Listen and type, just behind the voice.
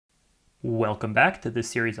Welcome back to this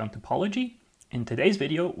series on topology. In today's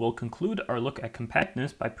video, we'll conclude our look at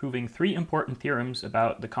compactness by proving three important theorems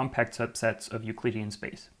about the compact subsets of Euclidean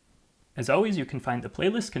space. As always, you can find the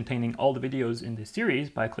playlist containing all the videos in this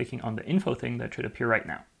series by clicking on the info thing that should appear right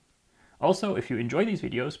now. Also, if you enjoy these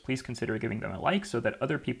videos, please consider giving them a like so that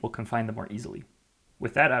other people can find them more easily.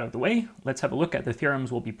 With that out of the way, let's have a look at the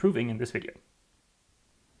theorems we'll be proving in this video.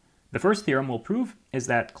 The first theorem we'll prove is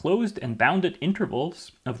that closed and bounded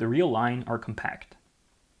intervals of the real line are compact.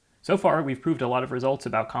 So far, we've proved a lot of results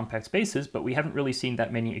about compact spaces, but we haven't really seen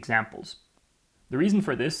that many examples. The reason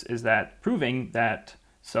for this is that proving that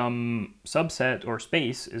some subset or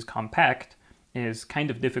space is compact is kind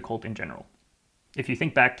of difficult in general. If you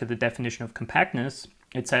think back to the definition of compactness,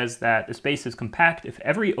 it says that a space is compact if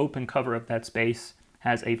every open cover of that space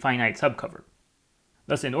has a finite subcover.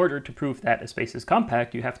 Thus, in order to prove that a space is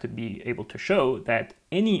compact, you have to be able to show that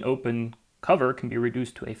any open cover can be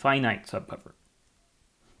reduced to a finite subcover.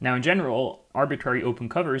 Now, in general, arbitrary open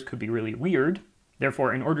covers could be really weird.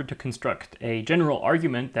 Therefore, in order to construct a general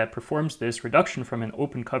argument that performs this reduction from an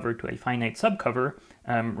open cover to a finite subcover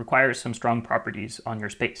requires some strong properties on your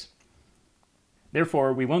space.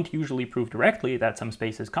 Therefore, we won't usually prove directly that some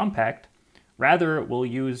space is compact. Rather, we'll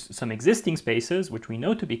use some existing spaces, which we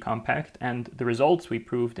know to be compact, and the results we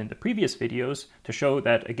proved in the previous videos to show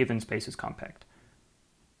that a given space is compact.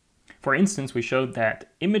 For instance, we showed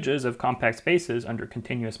that images of compact spaces under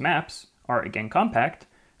continuous maps are again compact,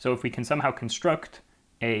 so if we can somehow construct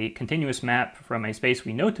a continuous map from a space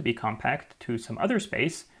we know to be compact to some other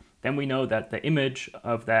space, then we know that the image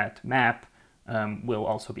of that map will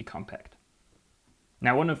also be compact.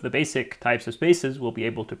 Now, one of the basic types of spaces we'll be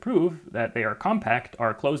able to prove that they are compact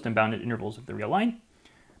are closed and bounded intervals of the real line,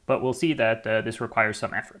 but we'll see that this requires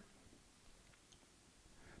some effort.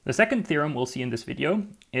 The second theorem we'll see in this video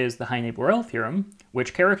is the Heine-Borel theorem,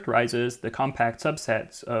 which characterizes the compact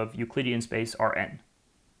subsets of Euclidean space Rn.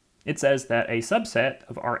 It says that a subset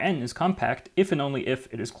of Rn is compact if and only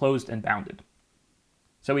if it is closed and bounded.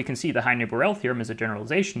 So we can see the Heine-Borel theorem is a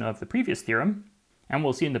generalization of the previous theorem, and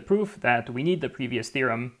we'll see in the proof that we need the previous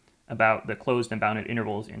theorem about the closed and bounded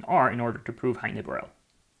intervals in R in order to prove Heine-Borel.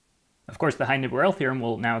 Of course, the Heine-Borel theorem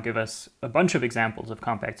will now give us a bunch of examples of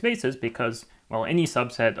compact spaces because, well, any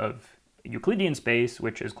subset of Euclidean space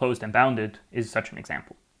which is closed and bounded is such an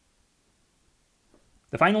example.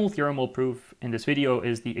 The final theorem we'll prove in this video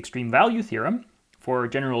is the extreme value theorem for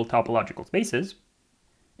general topological spaces.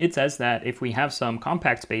 It says that if we have some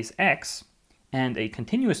compact space X and a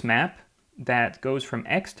continuous map that goes from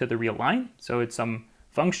X to the real line, so it's some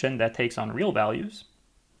function that takes on real values,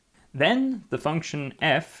 then the function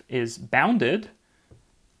f is bounded,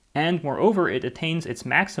 and moreover it attains its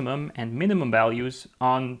maximum and minimum values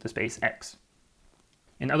on the space X.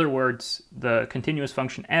 In other words, the continuous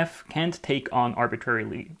function f can't take on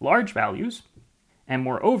arbitrarily large values, and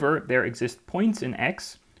moreover there exist points in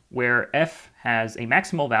X where f has a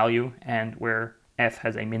maximal value and where f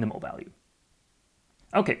has a minimal value.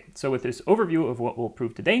 Okay, so with this overview of what we'll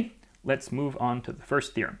prove today, let's move on to the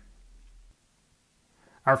first theorem.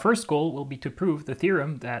 Our first goal will be to prove the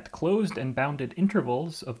theorem that closed and bounded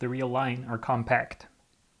intervals of the real line are compact.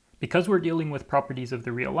 Because we're dealing with properties of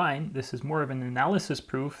the real line, this is more of an analysis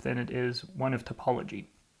proof than it is one of topology.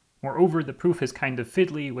 Moreover, the proof is kind of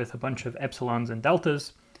fiddly with a bunch of epsilons and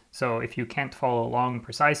deltas, so if you can't follow along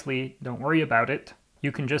precisely, don't worry about it.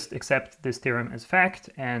 You can just accept this theorem as fact,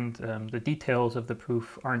 and the details of the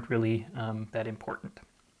proof aren't really that important.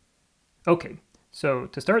 Okay, so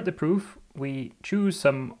to start the proof, we choose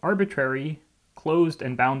some arbitrary closed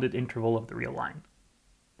and bounded interval of the real line.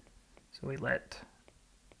 So we let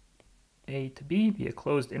a to b be a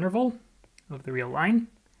closed interval of the real line,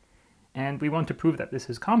 and we want to prove that this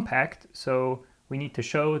is compact, so we need to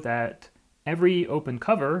show that every open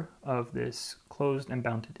cover of this closed and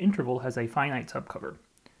bounded interval has a finite subcover.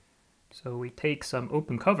 So we take some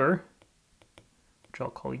open cover, which I'll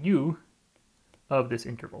call U, of this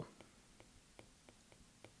interval.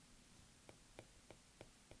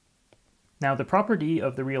 Now the property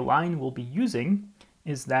of the real line we'll be using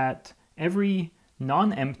is that every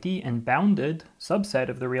non-empty and bounded subset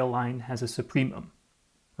of the real line has a supremum.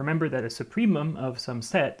 Remember that a supremum of some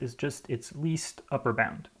set is just its least upper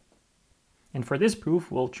bound. And for this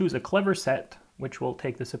proof, we'll choose a clever set, which we'll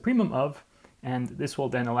take the supremum of, and this will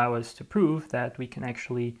then allow us to prove that we can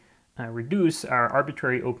actually reduce our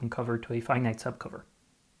arbitrary open cover to a finite subcover.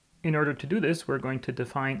 In order to do this, we're going to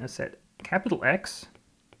define a set capital X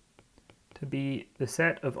to be the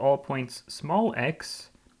set of all points small x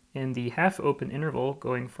in the half-open interval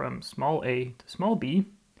going from small a to small b,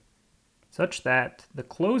 such that the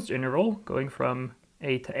closed interval going from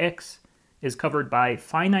a to x is covered by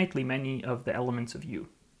finitely many of the elements of U.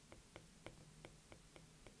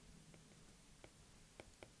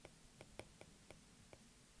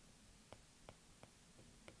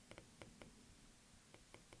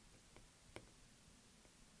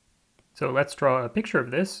 So let's draw a picture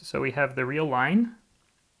of this. So we have the real line,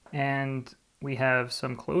 and we have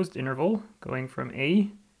some closed interval going from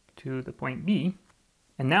A to the point B.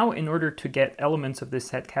 And now in order to get elements of this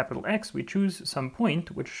set capital X, we choose some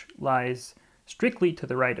point which lies strictly to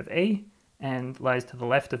the right of A and lies to the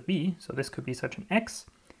left of B. So this could be such an X.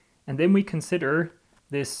 And then we consider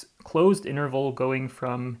this closed interval going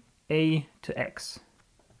from A to X.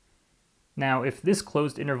 Now, if this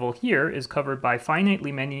closed interval here is covered by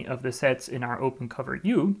finitely many of the sets in our open cover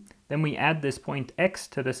U, then we add this point X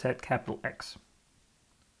to the set capital X.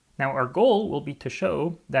 Now, our goal will be to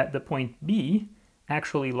show that the point B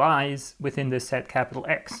actually lies within this set capital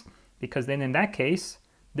X, because then in that case,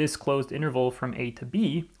 this closed interval from A to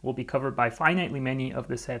B will be covered by finitely many of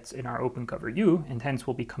the sets in our open cover U, and hence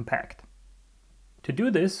will be compact. To do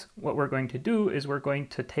this, what we're going to do is we're going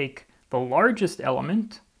to take the largest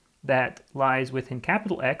element that lies within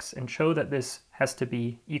capital X and show that this has to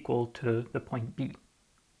be equal to the point B.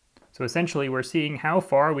 So essentially we're seeing how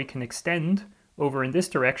far we can extend over in this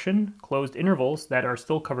direction closed intervals that are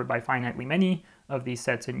still covered by finitely many of these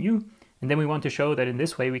sets in U, and then we want to show that in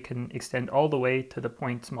this way we can extend all the way to the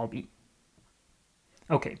point small b.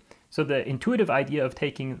 Okay, so the intuitive idea of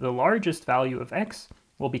taking the largest value of X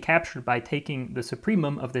will be captured by taking the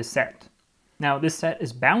supremum of this set. Now this set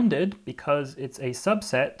is bounded because it's a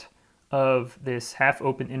subset of this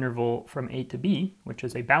half-open interval from A to B, which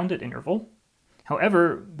is a bounded interval.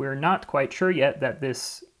 However, we're not quite sure yet that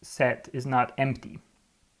this set is not empty.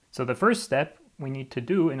 So the first step we need to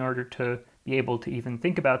do in order to be able to even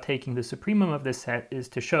think about taking the supremum of this set is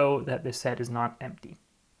to show that this set is not empty.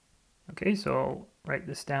 Okay, so I'll write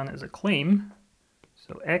this down as a claim.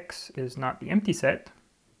 So X is not the empty set.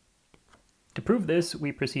 To prove this,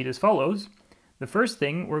 we proceed as follows. The first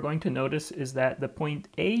thing we're going to notice is that the point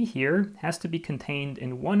A here has to be contained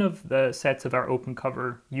in one of the sets of our open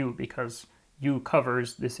cover U, because U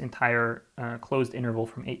covers this entire closed interval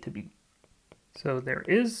from A to B. So there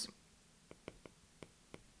is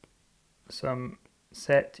some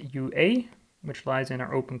set UA, which lies in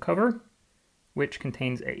our open cover, which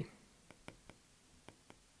contains A.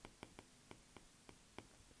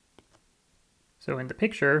 So in the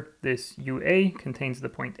picture, this UA contains the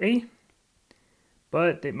point A,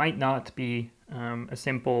 but it might not be a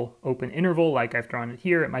simple open interval like I've drawn it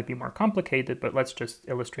here. It might be more complicated, but let's just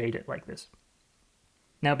illustrate it like this.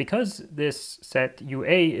 Now, because this set UA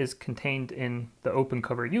is contained in the open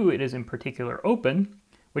cover U, it is in particular open,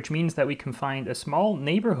 which means that we can find a small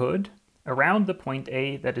neighborhood around the point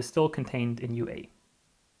A that is still contained in UA.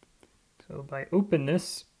 So by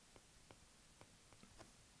openness,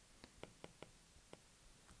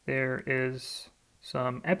 there is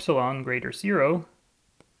some epsilon greater 0,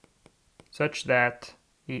 such that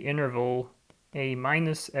the interval A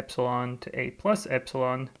minus epsilon to A plus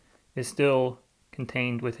epsilon is still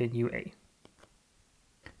contained within UA.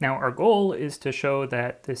 Now our goal is to show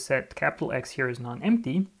that this set capital X here is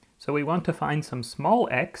non-empty, so we want to find some small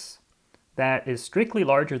x that is strictly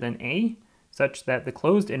larger than A, such that the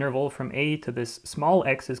closed interval from A to this small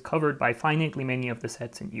x is covered by finitely many of the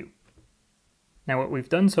sets in U. Now what we've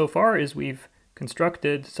done so far is we've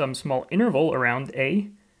constructed some small interval around A,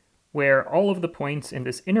 where all of the points in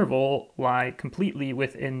this interval lie completely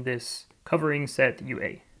within this covering set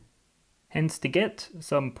UA. Hence, to get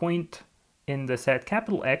some point in the set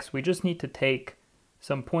capital X, we just need to take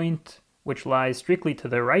some point which lies strictly to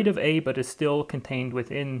the right of A, but is still contained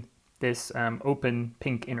within this open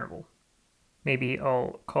pink interval. Maybe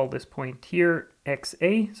I'll call this point here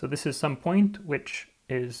XA. So this is some point which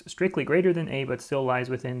is strictly greater than A, but still lies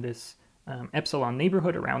within this epsilon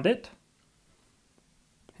neighborhood around it.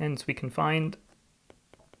 Hence, we can find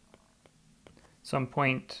some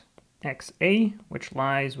point XA, which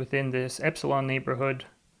lies within this epsilon neighborhood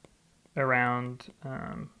around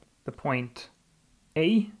the point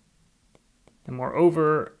A. And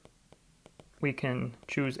moreover, we can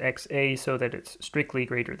choose XA so that it's strictly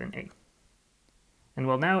greater than A. And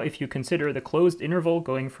well, now if you consider the closed interval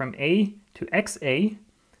going from A to XA,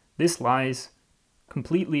 this lies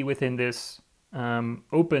completely within this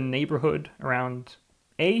open neighborhood around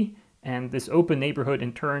A, and this open neighborhood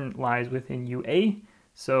in turn lies within UA.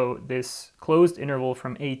 So this closed interval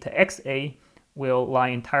from A to XA will lie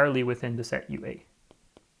entirely within the set UA.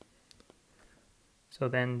 So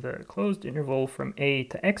then the closed interval from A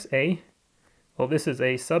to XA, well, this is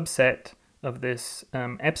a subset of this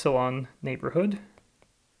epsilon neighborhood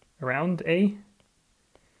around A,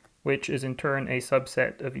 which is in turn a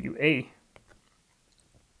subset of UA.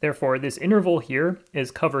 Therefore, this interval here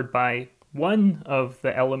is covered by one of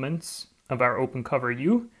the elements of our open cover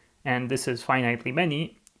U, and this is finitely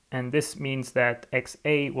many, and this means that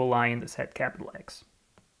XA will lie in the set capital X.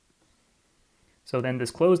 So then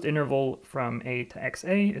this closed interval from A to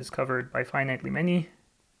XA is covered by finitely many.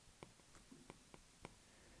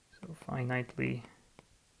 So finitely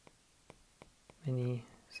many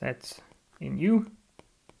sets in U.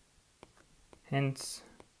 Hence,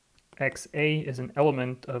 XA is an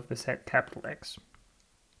element of the set capital X.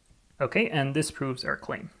 Okay, and this proves our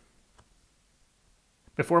claim.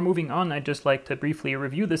 Before moving on, I'd just like to briefly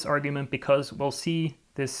review this argument because we'll see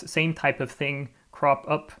this same type of thing crop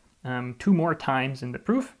up 2 more times in the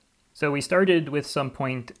proof. So we started with some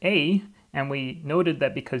point A, and we noted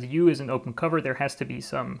that because U is an open cover, there has to be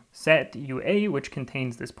some set UA which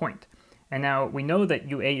contains this point. And now we know that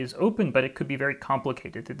UA is open, but it could be very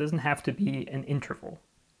complicated. It doesn't have to be an interval.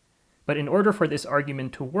 But in order for this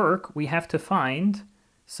argument to work, we have to find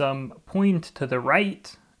some point to the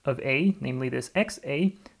right of A, namely this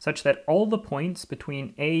XA, such that all the points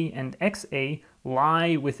between A and XA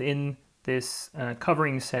lie within this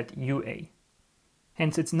covering set UA.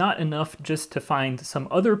 Hence, it's not enough just to find some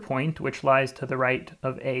other point which lies to the right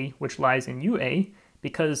of A, which lies in UA,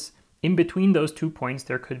 because in between those 2 points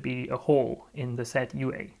there could be a hole in the set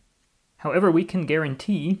UA. However, we can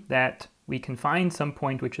guarantee that we can find some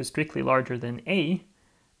point which is strictly larger than A,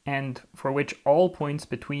 and for which all points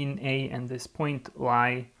between A and this point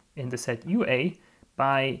lie in the set UA,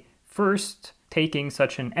 by first taking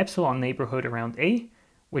such an epsilon neighborhood around A,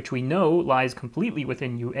 which we know lies completely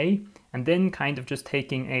within UA, and then kind of just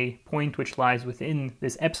taking a point which lies within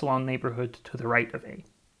this epsilon neighborhood to the right of A.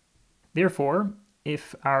 Therefore,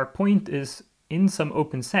 if our point is in some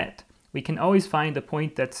open set, we can always find a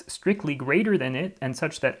point that's strictly greater than it, and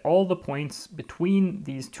such that all the points between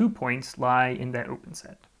these 2 points lie in that open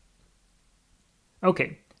set.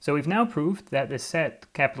 Okay, so we've now proved that the set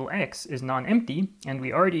capital X is non-empty, and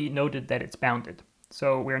we already noted that it's bounded.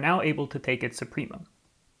 So we're now able to take its supremum.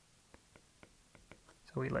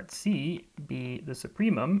 So we let C be the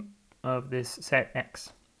supremum of this set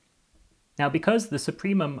X. Now, because the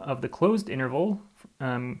supremum of the closed interval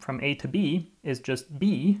from A to B is just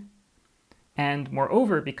B, and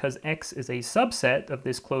moreover, because X is a subset of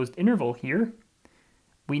this closed interval here,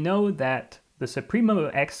 we know that the supremum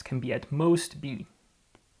of X can be at most B.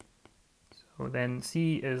 So then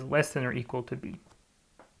C is less than or equal to B.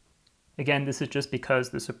 Again, this is just because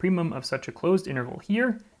the supremum of such a closed interval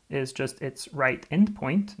here is just its right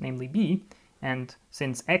endpoint, namely B, and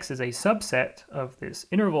since X is a subset of this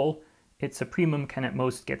interval, its supremum can at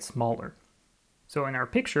most get smaller. So in our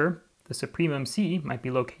picture, the supremum C might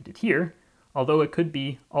be located here, although it could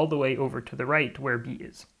be all the way over to the right where B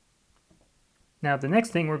is. Now the next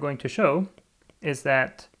thing we're going to show is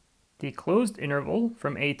that the closed interval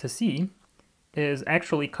from A to C is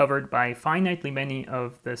actually covered by finitely many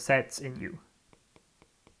of the sets in U.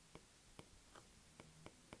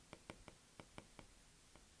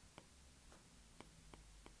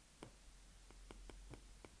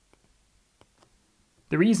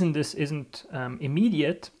 The reason this isn't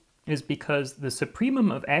immediate is because the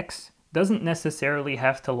supremum of X doesn't necessarily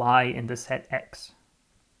have to lie in the set X.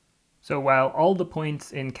 So while all the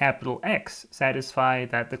points in capital X satisfy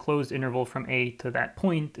that the closed interval from A to that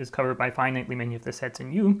point is covered by finitely many of the sets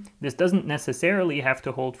in U, this doesn't necessarily have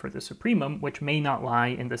to hold for the supremum, which may not lie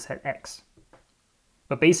in the set X.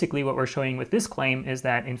 But basically what we're showing with this claim is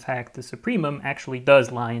that, in fact, the supremum actually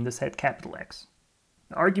does lie in the set capital X.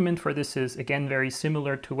 The argument for this is, again, very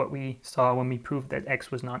similar to what we saw when we proved that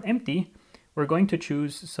X was not empty. We're going to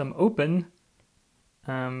choose some open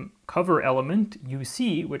cover element,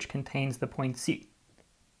 UC, which contains the point C.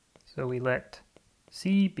 So we let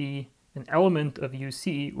C be an element of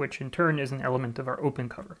UC, which in turn is an element of our open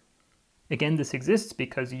cover. Again, this exists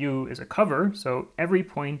because U is a cover, so every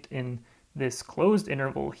point in this closed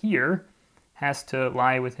interval here has to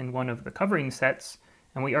lie within one of the covering sets,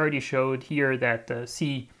 and we already showed here that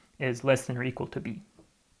C is less than or equal to B.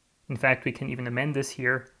 In fact, we can even amend this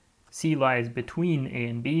here. C lies between A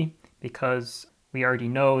and B because we already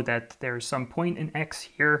know that there's some point in X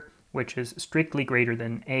here which is strictly greater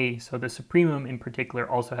than A, so the supremum in particular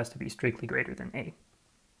also has to be strictly greater than A.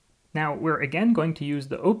 Now we're again going to use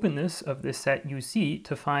the openness of this set UC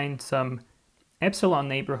to find some epsilon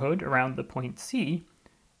neighborhood around the point C,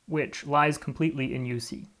 which lies completely in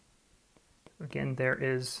UC. Again, there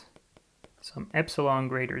is some epsilon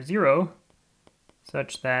greater 0,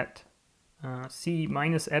 such that C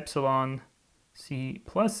minus epsilon, C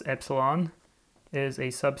plus epsilon is a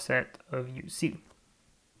subset of UC.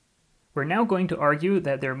 We're now going to argue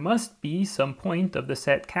that there must be some point of the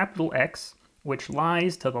set capital X which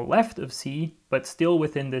lies to the left of C, but still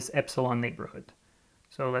within this epsilon neighborhood.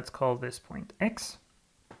 So let's call this point X.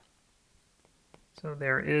 So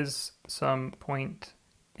there is some point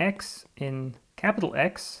X in capital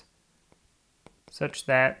X such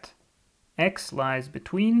that X lies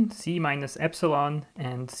between C minus epsilon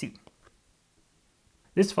and C.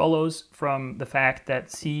 This follows from the fact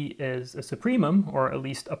that C is a supremum, or at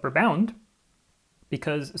least upper bound,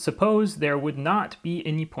 because suppose there would not be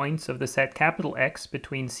any points of the set capital X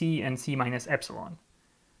between C and C minus epsilon.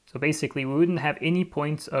 So basically we wouldn't have any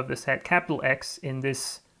points of the set capital X in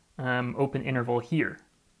this open interval here.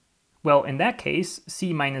 Well, in that case,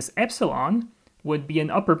 C minus epsilon would be an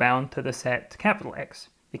upper bound to the set capital X,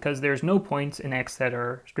 because there's no points in X that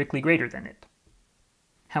are strictly greater than it.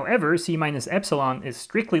 However, C minus epsilon is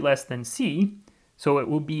strictly less than C, so it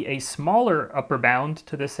will be a smaller upper bound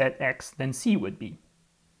to the set X than C would be.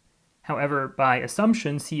 However, by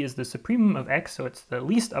assumption, C is the supremum of X, so it's the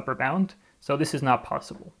least upper bound, so this is not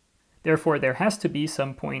possible. Therefore, there has to be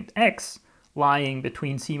some point X lying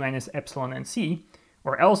between C minus epsilon and C,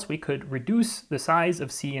 or else we could reduce the size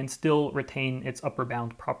of C and still retain its upper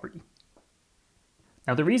bound property.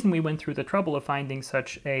 Now, the reason we went through the trouble of finding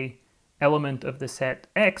such a element of the set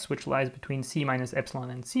X, which lies between C minus epsilon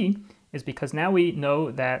and C, is because now we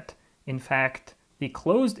know that, in fact, the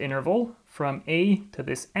closed interval from A to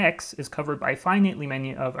this X is covered by finitely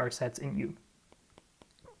many of our sets in U.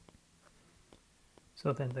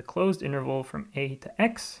 So then the closed interval from A to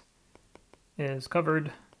X is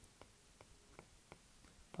covered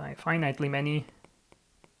by finitely many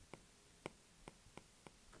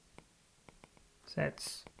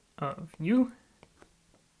sets of U.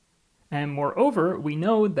 And moreover, we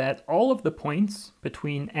know that all of the points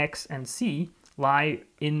between X and C lie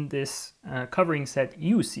in this covering set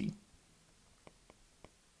UC.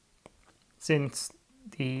 Since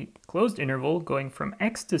the closed interval going from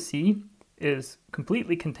X to C is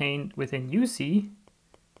completely contained within UC,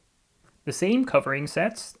 the same covering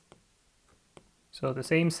sets, so the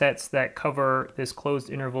same sets that cover this closed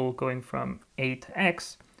interval going from A to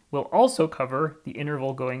X, will also cover the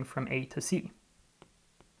interval going from A to C.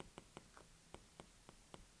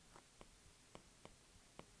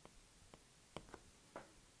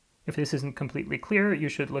 If this isn't completely clear, you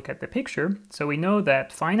should look at the picture. So we know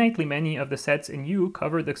that finitely many of the sets in U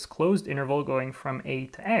cover this closed interval going from A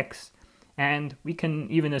to X, and we can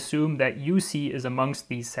even assume that UC is amongst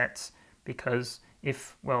these sets, because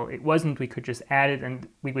if, well, it wasn't, we could just add it and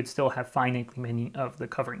we would still have finitely many of the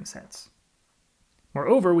covering sets.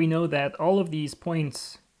 Moreover, we know that all of these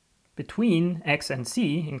points between X and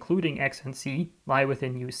C, including X and C, lie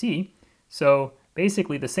within UC, so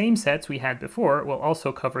basically the same sets we had before will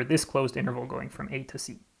also cover this closed interval going from A to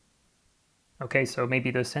C. Okay, so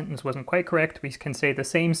maybe the sentence wasn't quite correct. We can say the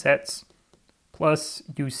same sets plus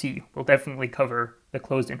UC will definitely cover the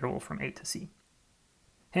closed interval from A to C.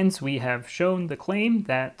 Hence, we have shown the claim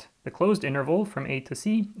that the closed interval from A to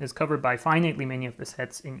C is covered by finitely many of the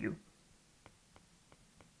sets in U.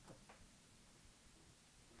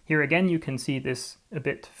 Here again, you can see this a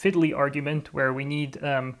bit fiddly argument where we need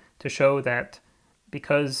to show that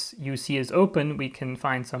because UC is open, we can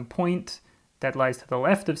find some point that lies to the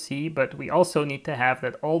left of C, but we also need to have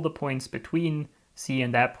that all the points between C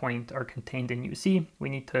and that point are contained in UC. We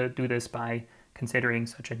need to do this by considering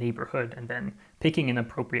such a neighborhood and then picking an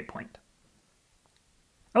appropriate point.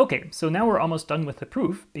 Okay, so now we're almost done with the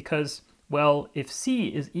proof because, well, if C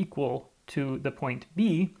is equal to the point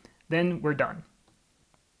B, then we're done.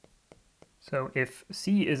 So if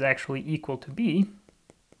C is actually equal to B,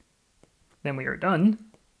 then we are done,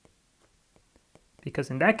 because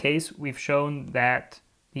in that case, we've shown that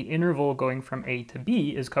the interval going from A to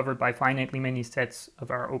B is covered by finitely many sets of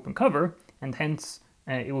our open cover, and hence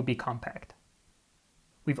it will be compact.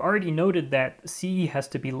 We've already noted that C has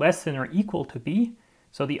to be less than or equal to B,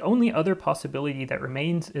 so the only other possibility that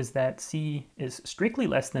remains is that C is strictly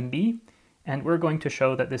less than B, and we're going to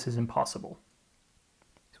show that this is impossible.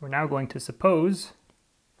 So we're now going to suppose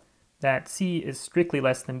that C is strictly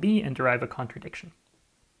less than B and derive a contradiction.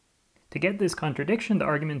 To get this contradiction, the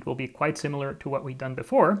argument will be quite similar to what we've done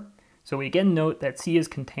before. So we again note that C is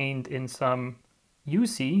contained in some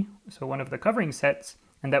UC, so one of the covering sets,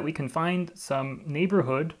 and that we can find some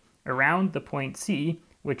neighborhood around the point C,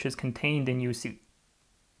 which is contained in UC.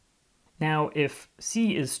 Now, if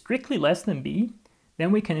C is strictly less than B,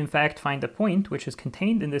 then we can in fact find a point which is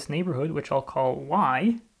contained in this neighborhood, which I'll call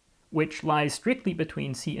Y, which lies strictly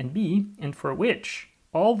between C and B, and for which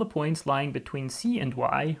all the points lying between C and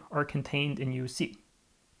Y are contained in UC.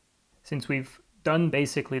 Since we've done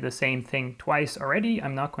basically the same thing twice already,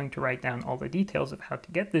 I'm not going to write down all the details of how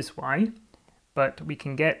to get this Y, but we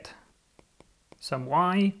can get some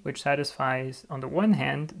Y which satisfies, on the one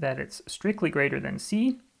hand, that it's strictly greater than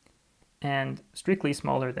C and strictly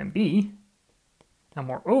smaller than B, and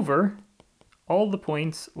moreover, all the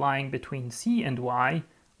points lying between C and Y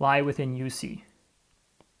lie within UC.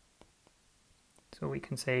 So we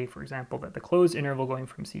can say, for example, that the closed interval going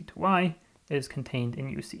from C to Y is contained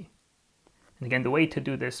in UC. And again, the way to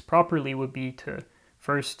do this properly would be to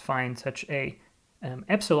first find such a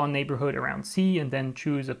epsilon neighborhood around C and then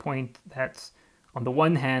choose a point that's on the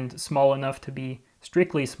one hand small enough to be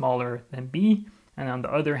strictly smaller than B, and on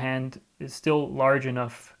the other hand is still large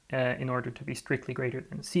enough in order to be strictly greater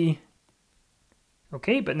than C.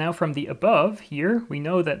 Okay, but now from the above here, we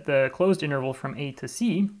know that the closed interval from A to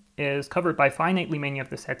C is covered by finitely many of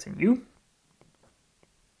the sets in U.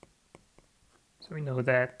 So we know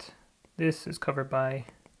that this is covered by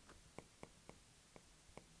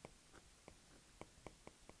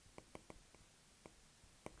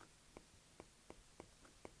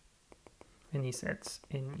many sets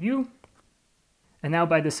in U. And now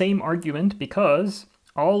by the same argument, because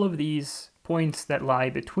all of these points that lie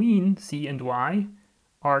between C and Y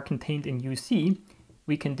are contained in UC,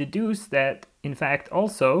 we can deduce that, in fact,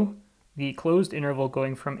 also the closed interval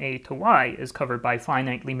going from A to Y is covered by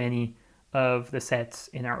finitely many of the sets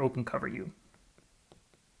in our open cover U.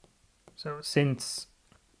 So since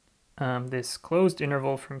this closed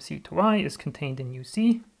interval from C to Y is contained in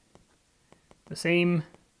UC, the same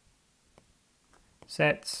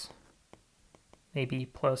sets, maybe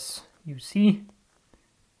plus UC,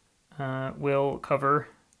 will cover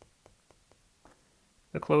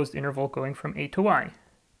the closed interval going from A to Y.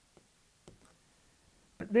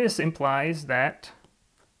 But this implies that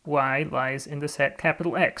Y lies in the set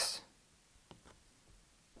capital X.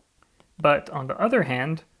 But on the other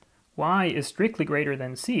hand, Y is strictly greater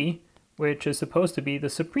than C, which is supposed to be the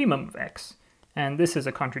supremum of X, and this is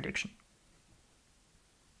a contradiction.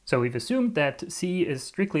 So we've assumed that C is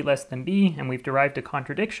strictly less than B, and we've derived a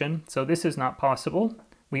contradiction, so this is not possible.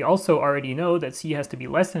 We also already know that C has to be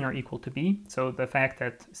less than or equal to B, so the fact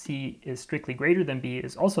that C is strictly greater than B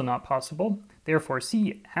is also not possible. Therefore,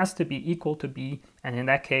 C has to be equal to B, and in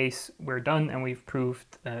that case, we're done and we've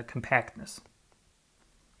proved compactness.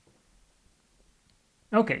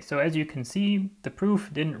 Okay, so as you can see, the proof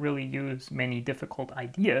didn't really use many difficult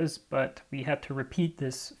ideas, but we had to repeat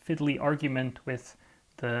this fiddly argument with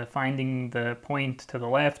finding the point to the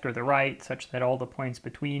left or the right such that all the points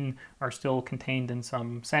between are still contained in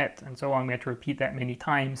some set and so on. We had to repeat that many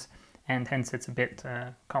times, and hence it's a bit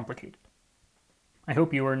complicated. I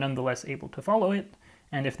hope you were nonetheless able to follow it,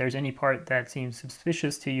 and if there's any part that seems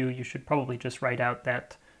suspicious to you, you should probably just write out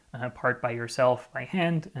that part by yourself by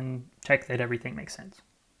hand and check that everything makes sense.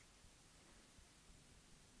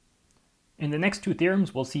 In the next two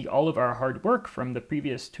theorems, we'll see all of our hard work from the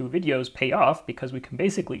previous two videos pay off because we can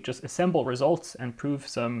basically just assemble results and prove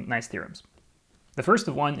some nice theorems. The first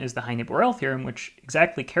of one is the Heine-Borel theorem, which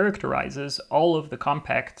exactly characterizes all of the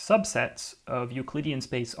compact subsets of Euclidean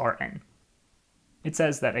space Rn. It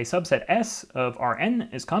says that a subset S of Rn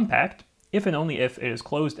is compact if and only if it is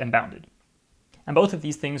closed and bounded. And both of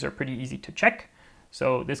these things are pretty easy to check,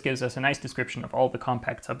 so this gives us a nice description of all the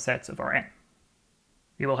compact subsets of Rn.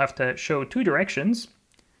 We will have to show two directions.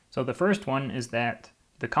 So the first one is that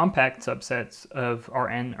the compact subsets of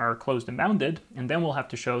Rn are closed and bounded, and then we'll have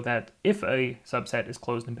to show that if a subset is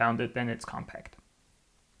closed and bounded, then it's compact.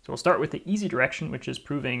 So we'll start with the easy direction, which is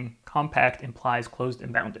proving compact implies closed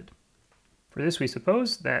and bounded. For this, we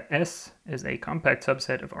suppose that S is a compact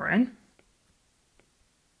subset of Rn.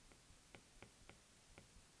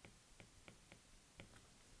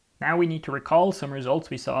 Now we need to recall some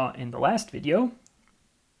results we saw in the last video.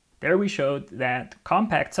 There we showed that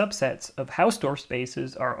compact subsets of Hausdorff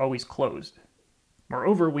spaces are always closed.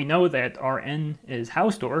 Moreover, we know that Rn is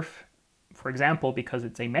Hausdorff, for example, because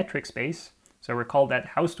it's a metric space. So recall that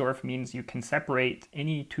Hausdorff means you can separate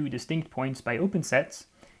any two distinct points by open sets.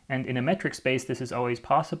 And in a metric space, this is always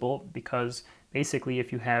possible because basically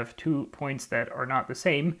if you have 2 points that are not the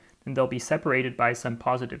same, then they'll be separated by some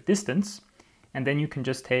positive distance. And then you can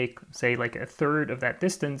just take, say, like a third of that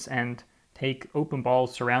distance and take open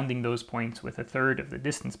balls surrounding those points with a third of the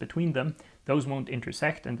distance between them. Those won't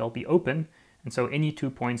intersect and they'll be open. And so any 2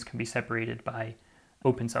 points can be separated by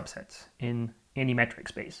open subsets in any metric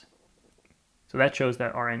space. So that shows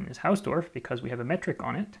that Rn is Hausdorff because we have a metric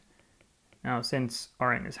on it. Now, since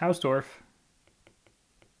Rn is Hausdorff,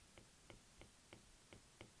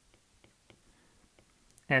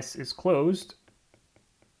 S is closed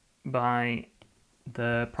by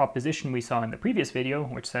the proposition we saw in the previous video,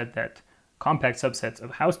 which said that compact subsets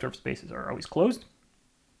of Hausdorff spaces are always closed.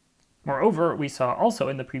 Moreover, we saw also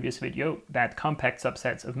in the previous video that compact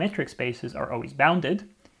subsets of metric spaces are always bounded,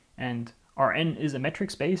 and Rn is a metric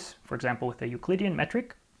space, for example, with a Euclidean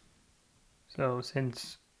metric. So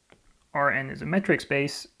since Rn is a metric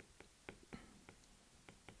space,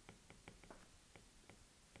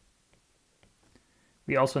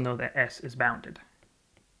 we also know that S is bounded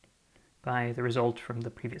by the result from the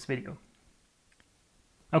previous video.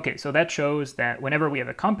 Okay, so that shows that whenever we have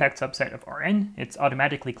a compact subset of Rn, it's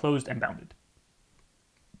automatically closed and bounded.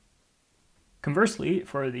 Conversely,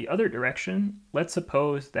 for the other direction, let's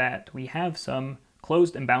suppose that we have some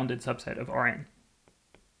closed and bounded subset of Rn.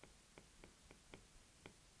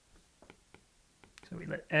 So we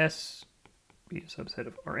let S be a subset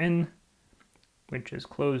of Rn, which is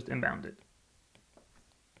closed and bounded.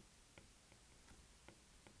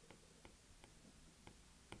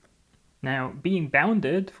 Now, being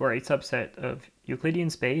bounded for a subset of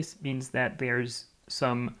Euclidean space means that there's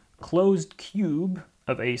some closed cube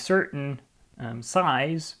of a certain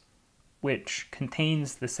size which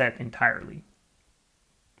contains the set entirely.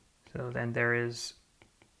 So then there is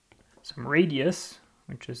some radius,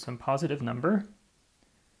 which is some positive number,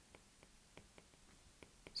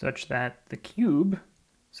 such that the cube,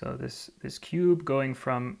 so this cube going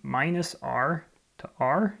from minus r to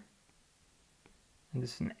r, and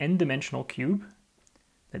this is an n-dimensional cube,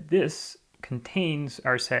 that this contains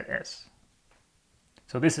our set S.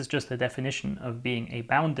 So this is just the definition of being a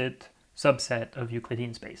bounded subset of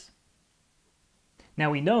Euclidean space. Now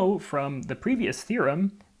we know from the previous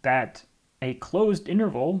theorem that a closed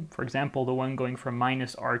interval, for example the one going from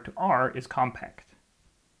minus r to r, is compact.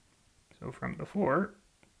 So from before,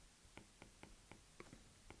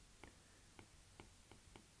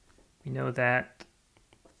 we know that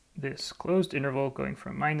this closed interval going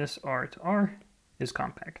from minus r to r is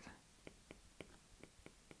compact.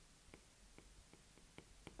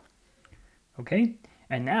 Okay,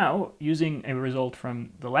 and now using a result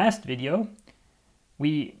from the last video,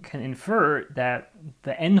 we can infer that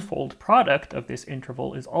the n-fold product of this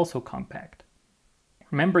interval is also compact.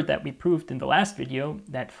 Remember that we proved in the last video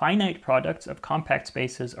that finite products of compact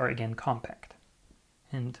spaces are again compact.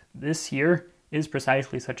 And this here is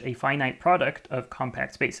precisely such a finite product of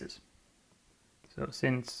compact spaces. So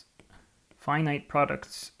since finite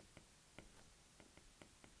products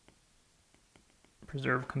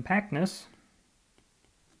preserve compactness,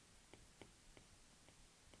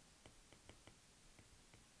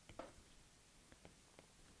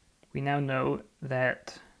 we now know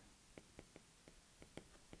that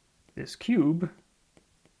this cube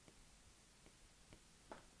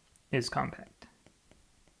is compact.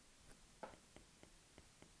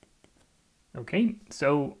 Okay,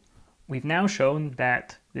 so we've now shown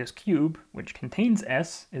that this cube, which contains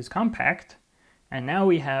S, is compact, and now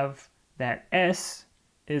we have that S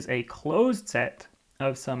is a closed set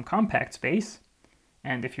of some compact space,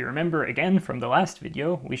 and if you remember again from the last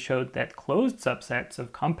video, we showed that closed subsets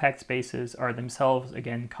of compact spaces are themselves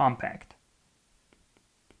again compact.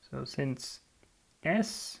 So since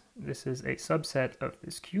S, this is a subset of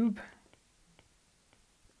this cube,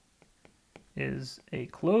 is a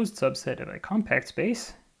closed subset of a compact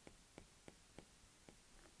space,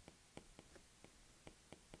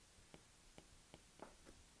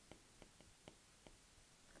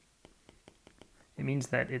 it means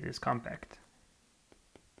that it is compact.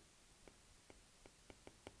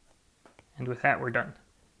 And with that, we're done.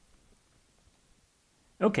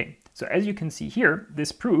 Okay, so as you can see here,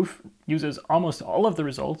 this proof uses almost all of the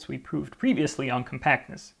results we proved previously on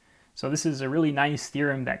compactness. So this is a really nice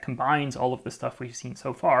theorem that combines all of the stuff we've seen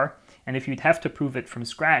so far, and if you'd have to prove it from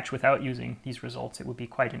scratch without using these results, it would be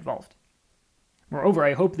quite involved. Moreover,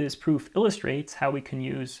 I hope this proof illustrates how we can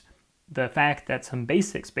use the fact that some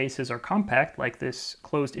basic spaces are compact, like this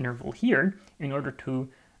closed interval here, in order to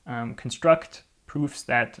construct proofs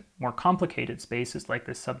that more complicated spaces, like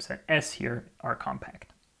this subset S here, are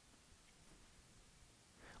compact.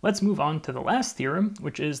 Let's move on to the last theorem,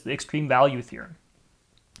 which is the extreme value theorem.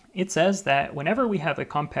 It says that whenever we have a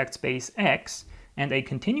compact space X and a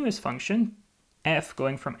continuous function, f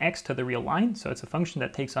going from x to the real line, so it's a function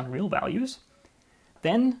that takes on real values,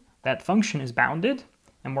 then that function is bounded,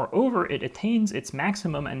 and moreover it attains its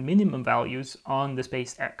maximum and minimum values on the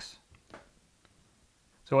space X.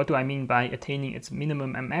 So what do I mean by attaining its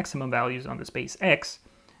minimum and maximum values on the space X?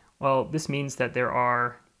 Well, this means that there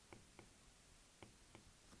are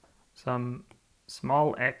some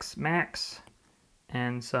small x max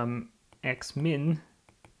and some x min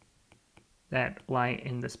that lie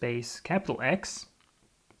in the space capital X,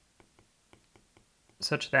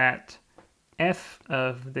 such that f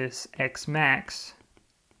of this x max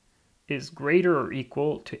is greater or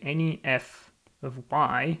equal to any f of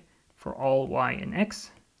y for all y in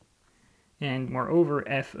x, and moreover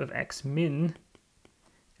f of x min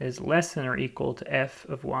is less than or equal to f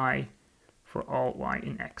of y for all y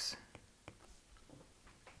in x.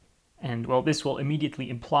 And well, this will immediately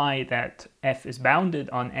imply that f is bounded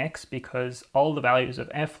on x because all the values of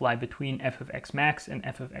f lie between f of x max and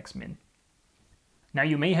f of x min. Now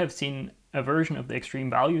you may have seen a version of the extreme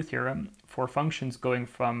value theorem for functions going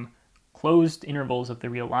from closed intervals of the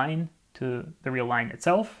real line to the real line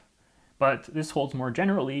itself, but this holds more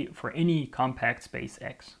generally for any compact space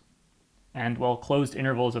X. And while closed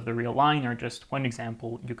intervals of the real line are just one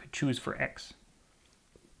example you could choose for X.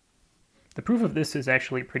 The proof of this is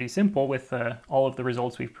actually pretty simple with all of the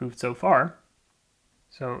results we've proved so far.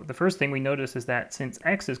 So the first thing we notice is that since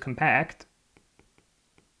X is compact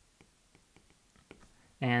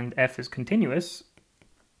and F is continuous,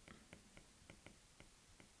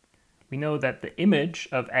 we know that the image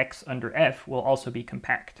of X under F will also be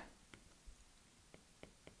compact.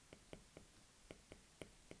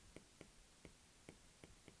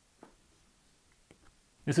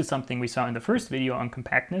 This is something we saw in the first video on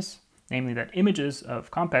compactness, namely that images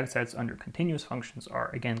of compact sets under continuous functions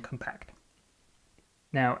are again compact.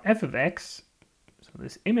 Now f of x, so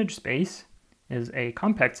this image space, is a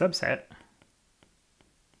compact subset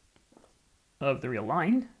of the real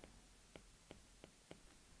line,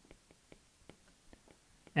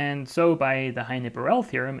 and so by the Heine-Borel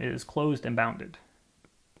theorem it is closed and bounded.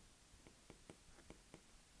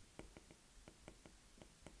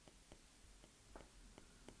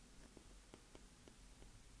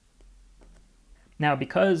 Now,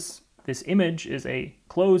 because this image is a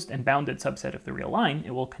closed and bounded subset of the real line,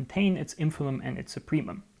 it will contain its infimum and its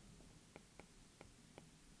supremum.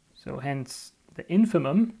 So hence, the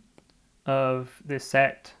infimum of this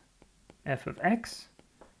set f of x,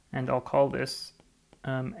 and I'll call this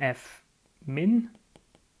f min,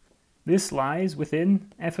 this lies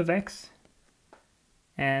within f of x,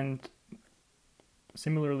 and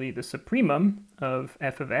similarly the supremum of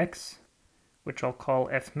f of x, which I'll call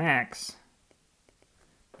f max,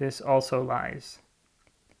 this also lies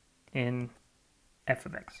in f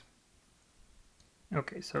of x.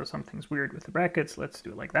 Okay, so something's weird with the brackets. Let's do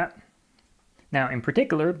it like that. Now, in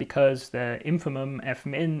particular, because the infimum f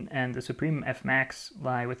min and the supremum f max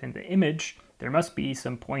lie within the image, there must be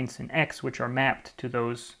some points in x which are mapped to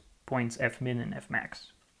those points f min and f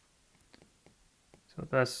max. So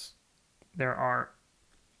thus, there are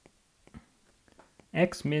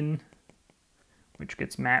x min, which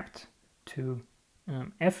gets mapped to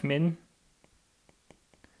f min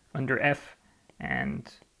under f, and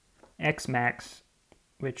x max,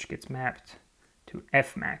 which gets mapped to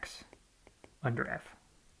f max under f.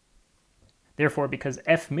 Therefore, because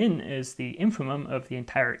f min is the infimum of the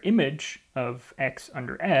entire image of x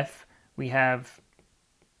under f, we have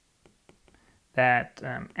that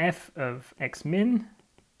f of x min,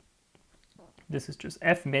 this is just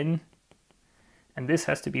f min, and this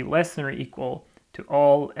has to be less than or equal to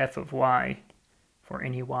all f of y for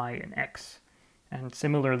any y in x. And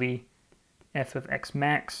similarly, f of x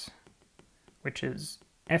max, which is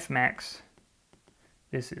f max,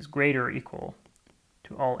 this is greater or equal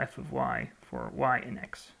to all f of y for y in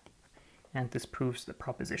x. And this proves the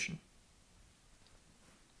proposition.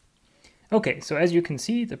 Okay, so as you can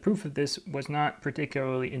see, the proof of this was not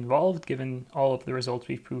particularly involved given all of the results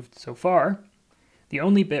we've proved so far. The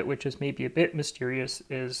only bit which is maybe a bit mysterious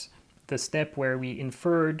is the step where we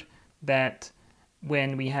inferred that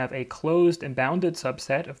when we have a closed and bounded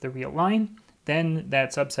subset of the real line, then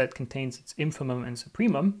that subset contains its infimum and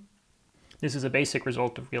supremum. This is a basic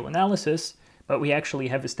result of real analysis, but we actually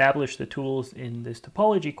have established the tools in this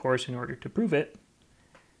topology course in order to prove it.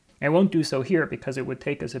 I won't do so here because it would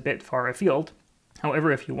take us a bit far afield.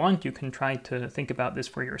 However, if you want, you can try to think about this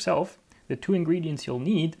for yourself. The two ingredients you'll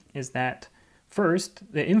need is that,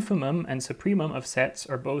 first, the infimum and supremum of sets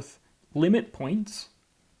are both limit points.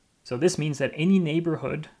 So this means that any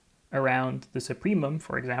neighborhood around the supremum,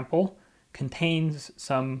 for example, contains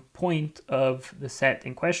some point of the set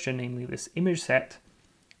in question, namely this image set,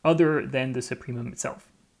 other than the supremum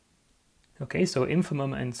itself. Okay, so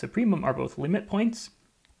infimum and supremum are both limit points.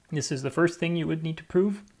 This is the first thing you would need to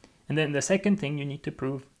prove. And then the second thing you need to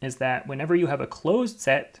prove is that whenever you have a closed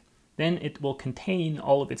set, then it will contain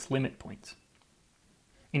all of its limit points.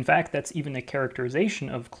 In fact, that's even a characterization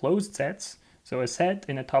of closed sets. So a set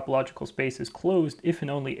in a topological space is closed if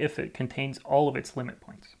and only if it contains all of its limit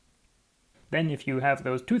points. Then if you have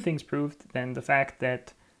those two things proved, then the fact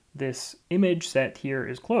that this image set here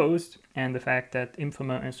is closed and the fact that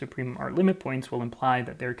infima and supremum are limit points will imply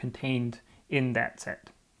that they're contained in that set.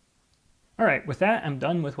 Alright, with that I'm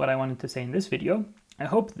done with what I wanted to say in this video. I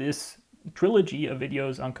hope this trilogy of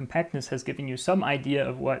videos on compactness has given you some idea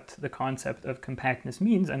of what the concept of compactness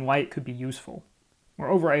means and why it could be useful.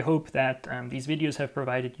 Moreover, I hope that these videos have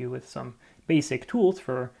provided you with some basic tools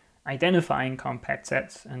for identifying compact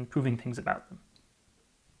sets and proving things about them.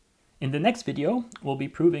 In the next video, we'll be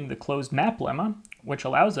proving the closed map lemma, which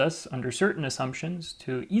allows us, under certain assumptions,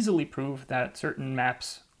 to easily prove that certain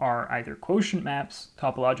maps are either quotient maps,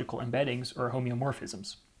 topological embeddings, or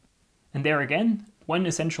homeomorphisms. And there again, one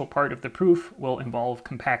essential part of the proof will involve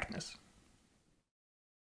compactness.